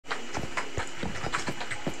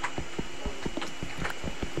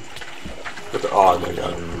What the? Oh my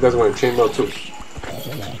god. You guys want chainmail too?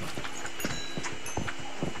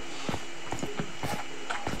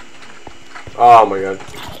 Oh my god.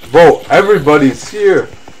 Bro, everybody's here.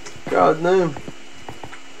 God damn.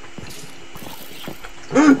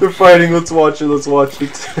 They're fighting. Let's watch it. Let's watch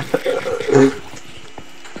it.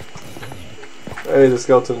 Hey, the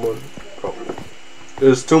skeleton one. Oh.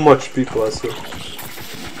 There's too much people, I swear.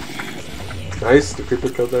 Nice. The creeper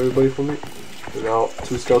killed everybody for me. And now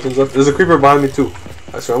 2 skeletons left. There's a creeper behind me too.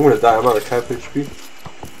 I swear I'm gonna die. I'm at like half HP.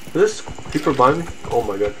 There's a creeper behind me. Oh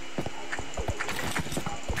my god.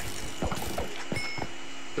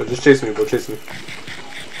 Yo, just chase me, bro. Chase me.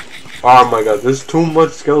 Oh my god. There's too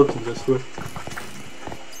much skeletons, I swear.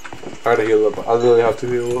 I gotta heal up. I really have to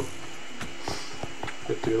heal up.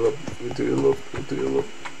 We have to heal up. We have to heal up. We have to heal up.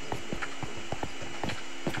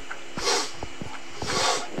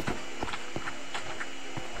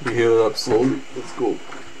 We heal up slowly. Let's go.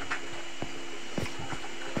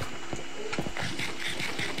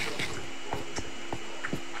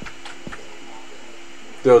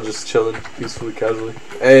 They're all just chilling, peacefully, casually.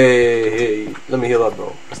 Hey, let me heal up,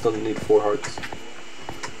 bro. I still need 4 hearts.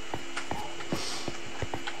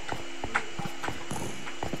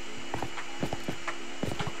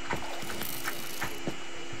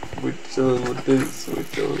 We're chilling with this. We're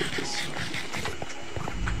chilling with this.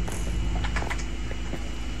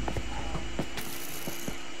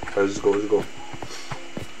 Alright, let's go. Let's go.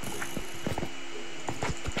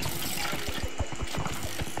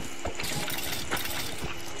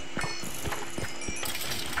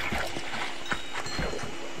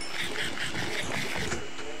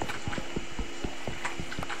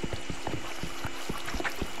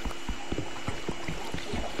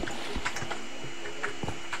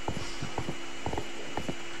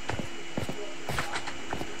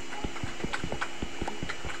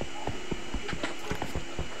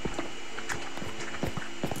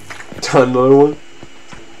 Another one,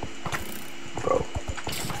 bro.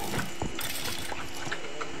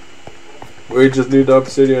 We just need the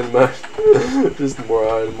obsidian, man. Just more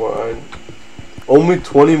iron, more iron. Only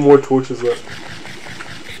 20 more torches left.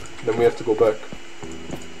 Then we have to go back.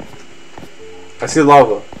 I see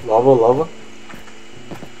lava, lava.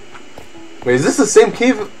 Wait, is this the same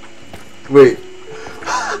cave? Wait,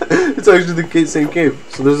 it's actually the same cave.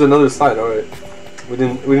 So there's another side. All right. We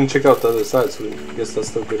didn't check out the other side, so I guess that's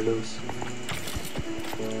still good news.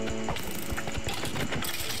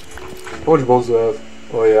 How much bones do I have?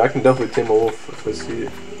 Oh yeah, I can definitely tame a wolf if I see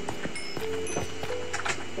it.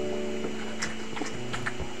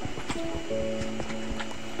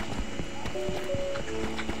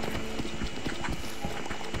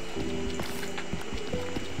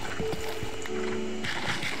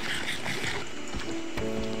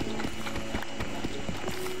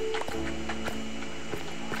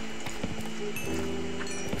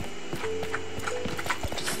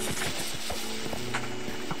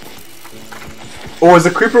 Oh, is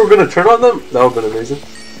the creeper gonna turn on them? That would've been amazing.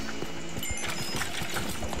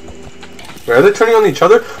 Wait, are they turning on each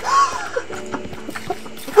other?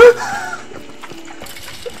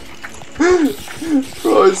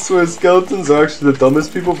 Bro, I swear, skeletons are actually the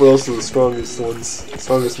dumbest people, but also the strongest ones.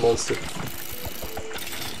 Strongest monster.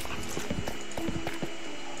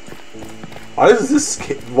 Why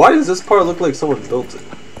does this part look like someone built it?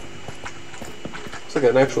 It's like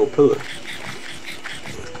an actual pillar.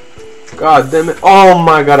 God damn it. Oh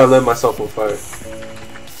my god, I lit myself on fire.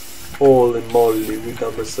 Holy moly, we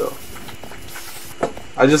done myself.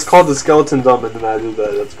 I just called the skeleton dumb and then I do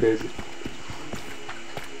that. That's crazy.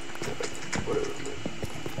 Whatever,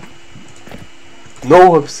 man.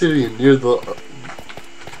 No obsidian near the...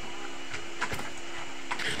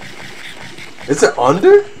 Is it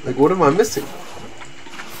under? Like, what am I missing?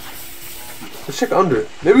 Let's check under.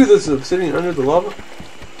 Maybe there's obsidian under the lava?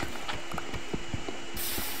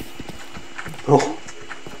 Oh.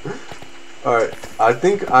 Alright, I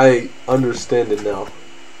think I understand it now.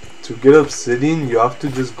 To get obsidian, you have to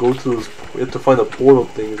just go to those... You have to find the portal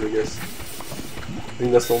things, I guess. I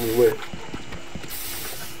think that's the only way.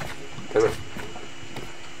 Damn it.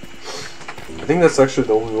 I think that's actually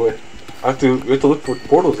the only way. We have to look for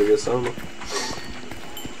portals, I guess. I don't know.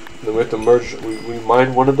 Then we have to merge. We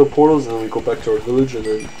mine one of the portals, and then we go back to our village, and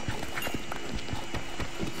then...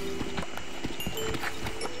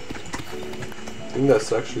 I think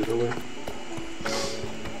that's actually the way.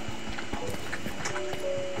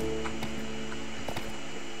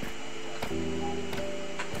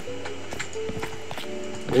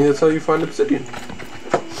 I think that's how you find obsidian.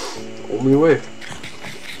 Only way.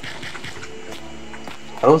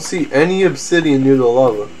 I don't see any obsidian near the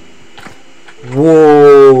lava.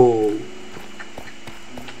 Whoa!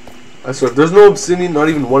 I I swear, if there's no obsidian, not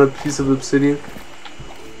even one piece of obsidian,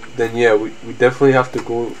 then yeah, we definitely have to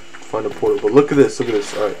go find a portal. But look at this,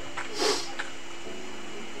 alright.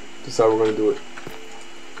 This is how we're gonna do it.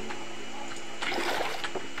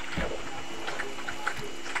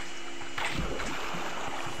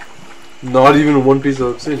 Not even one piece of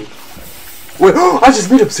obsidian. Wait, I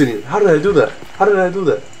just made obsidian! How did I do that? How did I do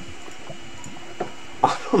that?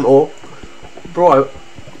 I don't know. Bro,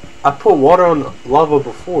 I put water on lava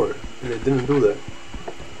before, and it didn't do that.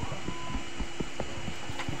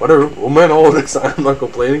 Whatever, we'll man all this, I'm not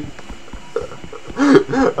complaining.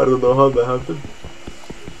 I don't know how that happened.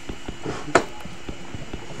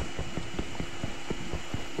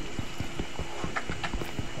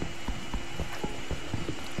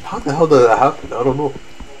 How the hell did that happen? I don't know.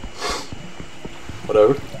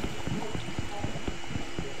 Whatever.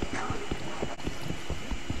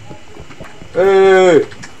 Hey!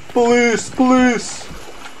 Police! Police!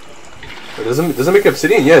 It doesn't make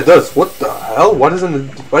obsidian? Yeah, it does. What the hell? Why didn't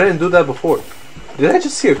it do that before? Did I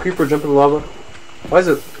just see a creeper jump in the lava? Why is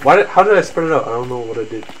it? How did I spread it out? I don't know what I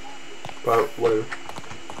did. But whatever.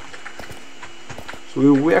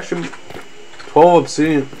 So we actually 12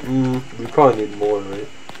 obsidian. We probably need more, right?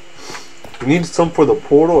 We need some for the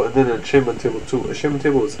portal and then an enchantment table too. Enchantment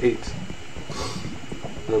table is 8.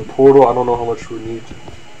 And then portal, I don't know how much we need.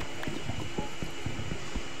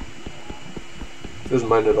 Doesn't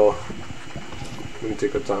mind at all. We can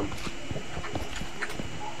take our time.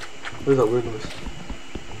 What is that weird noise?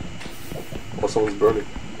 Oh, someone's burning.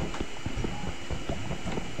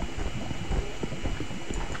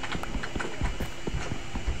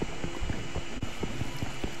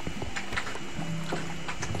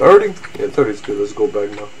 $30? Yeah, 30 is good. Let's go back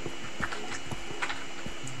now.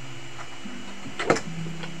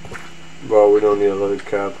 Bro, we don't need a leather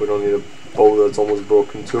cap. We don't need a bow that's almost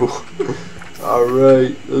broken too.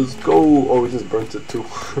 Alright, let's go. Oh, we just burnt it too.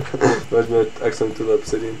 Imagine that accident to the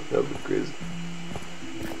obsidian. That would be crazy.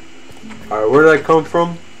 Alright, where did I come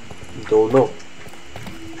from? Don't know.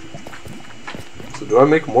 So do I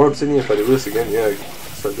make more obsidian if I do this again? Yeah, I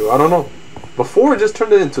guess I do. I don't know. Before it just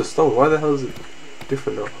turned it into stone. Why the hell is it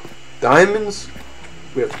different now? Diamonds?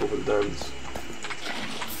 We have to go for the diamonds.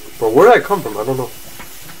 But where did I come from? I don't know.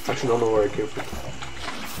 I actually don't know where I came from.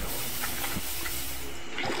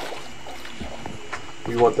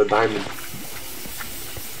 We want the diamond.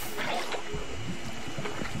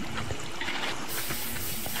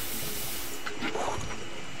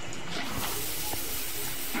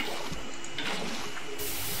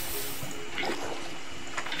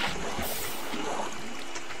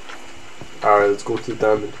 Alright, let's go to the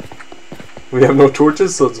diamond. We have no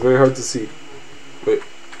torches, so it's very hard to see. Wait.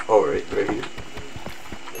 Oh, right here.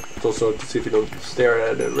 It's also hard to see if you don't stare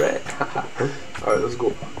at it, right? Alright, let's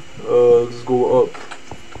go. Let's go up.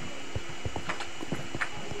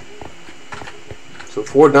 So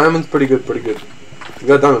 4 diamonds, pretty good, pretty good. We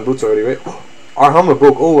got diamond boots already, right? Oh, our helmet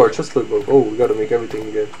broke. Oh, our chest plate broke. Oh, we gotta make everything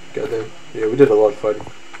again. Goddamn. Yeah, we did a lot of fighting.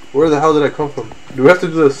 Where the hell did I come from? Do we have to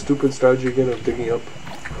do the stupid strategy again of digging up?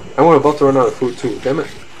 And we're about to run out of food too. Damn it.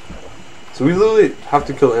 So we literally have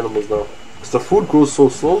to kill animals now. Because the food grows so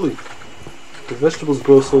slowly. The vegetables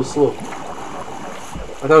grow so slow.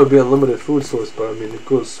 I thought it would be an unlimited food source, but I mean, it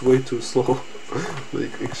goes way too slow.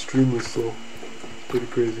 Like, extremely slow. Pretty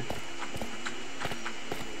crazy.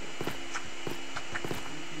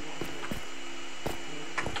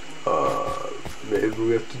 Maybe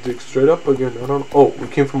we have to dig straight up again. I don't know. Oh, we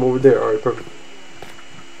came from over there. Alright, perfect.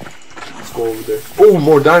 Let's go over there. Oh,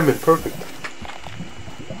 more diamond. Perfect.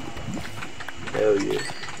 Hell yeah.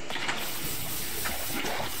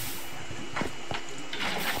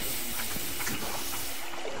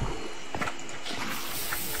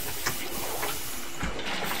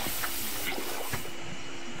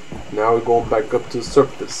 Now we're going back up to the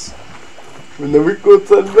surface. And then we go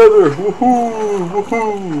to another. Woohoo!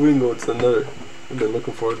 Woohoo! We go to another. We've been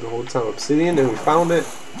looking for it the whole time. Obsidian, and we found it.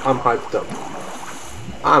 I'm hyped up.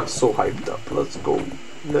 I'm so hyped up. Let's go.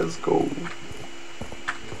 Let's go.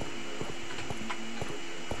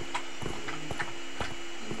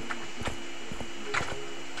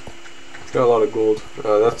 Got a lot of gold.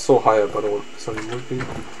 That's so high up. I don't want. It's not even working.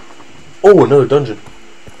 Oh, another dungeon.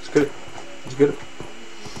 Let's get it. Let's get it.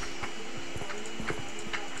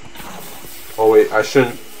 Oh wait, I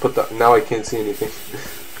shouldn't put that. Now I can't see anything.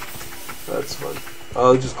 That's fun.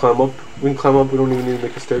 I'll just climb up. We can climb up. We don't even need to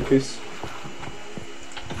make a staircase.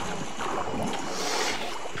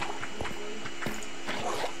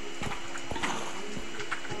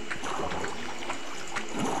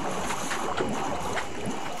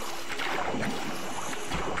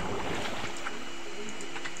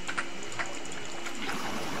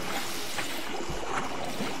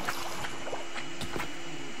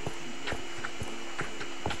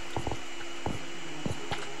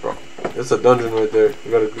 It's a dungeon right there.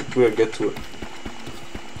 We gotta get to it.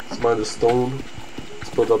 Let's mine the stone.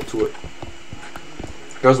 Let's build up to it.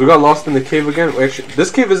 Guys, we got lost in the cave again. Actually,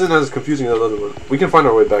 this cave isn't as confusing as the other one. We can find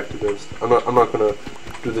our way back, to be honest. I'm not gonna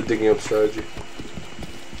do the digging up strategy.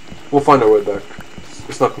 We'll find our way back.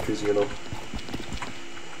 It's not confusing at all.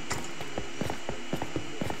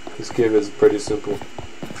 This cave is pretty simple.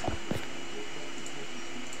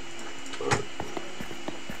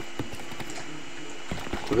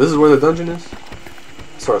 So this is where the dungeon is?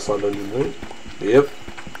 Sorry, I saw a dungeon, right? Yep.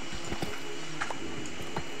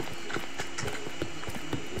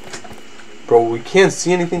 Bro, we can't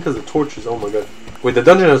see anything because of torches. Oh my god. Wait, the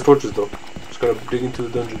dungeon has torches though. Just gotta dig into the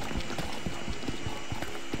dungeon.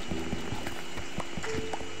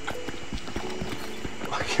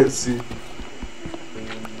 I can't see.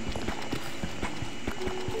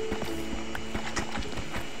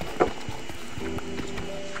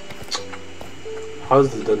 How's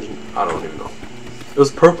the dungeon? I don't even know. It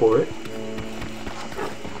was purple, right?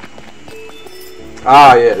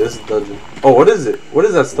 Ah, yeah, this is the dungeon. Oh, what is it? What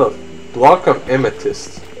is that stuff? Block of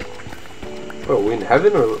amethyst. Oh, are we in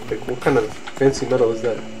heaven or like what kind of fancy metal is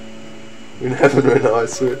that? We're in heaven right now, I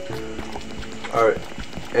swear. Alright.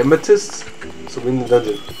 Amethyst? So we're in the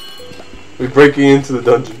dungeon. We're breaking into the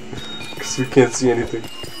dungeon. Because we can't see anything.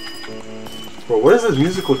 Bro, what is this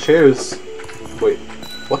musical chairs? Wait,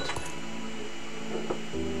 what?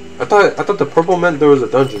 I thought the purple meant there was a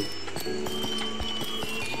dungeon.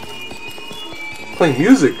 It's playing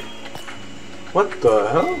music. What the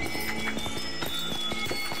hell?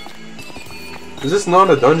 Is this not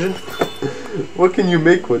a dungeon? What can you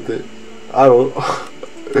make with it? I don't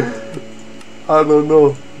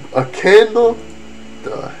know. A candle?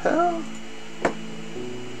 The hell?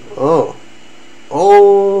 Oh.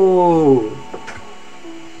 Oh.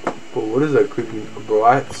 But what is that creepy? Bro,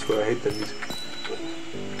 I swear I hate that music.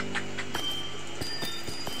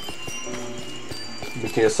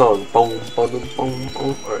 Making a song. Boom, boom, boom,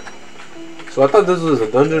 boom. Alright. So I thought this was a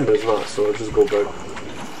dungeon, but it's not, so I'll just go back.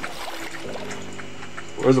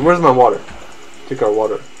 Where's my water? Take our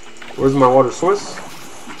water. Where's my water source?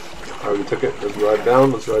 Alright, we took it. Let's ride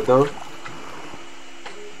down. Let's ride down.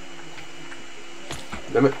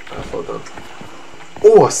 Damn it. I fell down.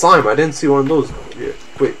 Oh, a slime. I didn't see one of those. Yeah.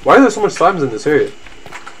 Wait, why are there so much slimes in this area?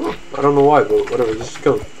 Huh, I don't know why, but whatever. Just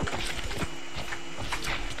kill them.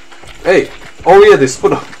 Hey! Oh yeah, they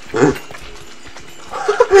split up.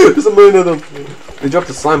 There's a million of them. They dropped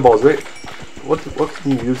the slime balls, right? What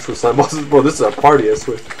can you use for slime balls? Bro, this is a party, I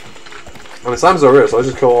swear. I mean, slimes are rare, so I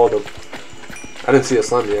just kill all of them. I didn't see a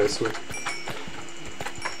slime yet, I swear.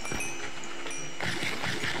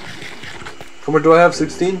 How much do I have?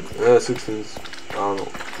 16? 16's. I don't know.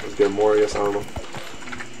 Let's get more, I guess. I don't know.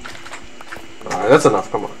 Alright, that's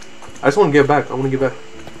enough. Come on. I just want to get back. I want to get back.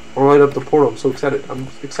 I want to light up the portal. I'm so excited. I'm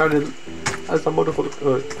excited as a motherfucker.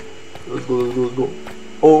 Alright. Let's go, let's go, let's go.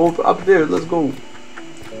 Oh, up there. Let's go.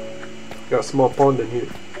 Got a small pond in here.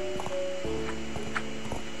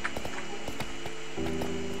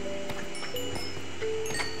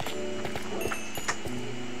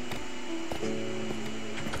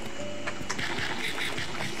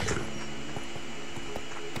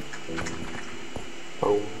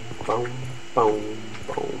 Boom, boom, boom,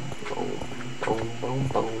 boom, boom, boom, boom,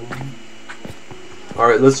 boom.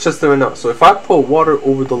 Alright, let's test it right now. So if I put water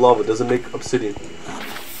over the lava, does it make obsidian?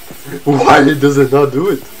 Why does it not do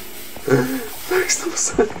it? Makes no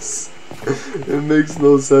sense. It makes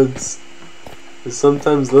no sense. It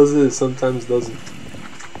sometimes does it, it sometimes doesn't.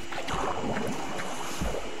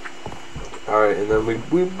 Alright, and then we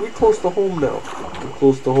close to home now. We're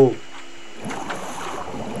close to home.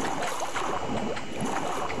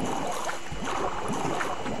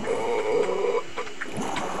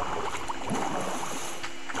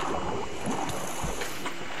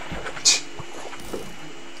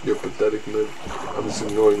 You're pathetic, man. I'm just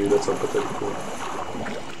ignoring you, that's how pathetic you are.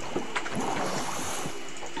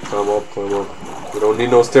 Climb up, climb up. We don't need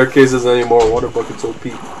no staircases anymore. Water buckets OP.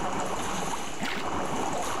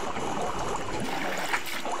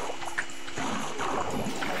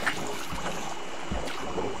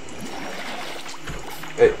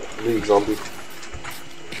 Hey, leave, zombie.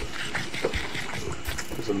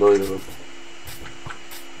 There's a million of them.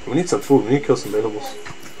 We need some food. We need to kill some animals.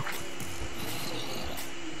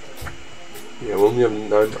 Yeah, we only have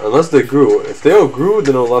 9. Unless they grew. If they all grew,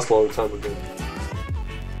 then it'll last a long time again.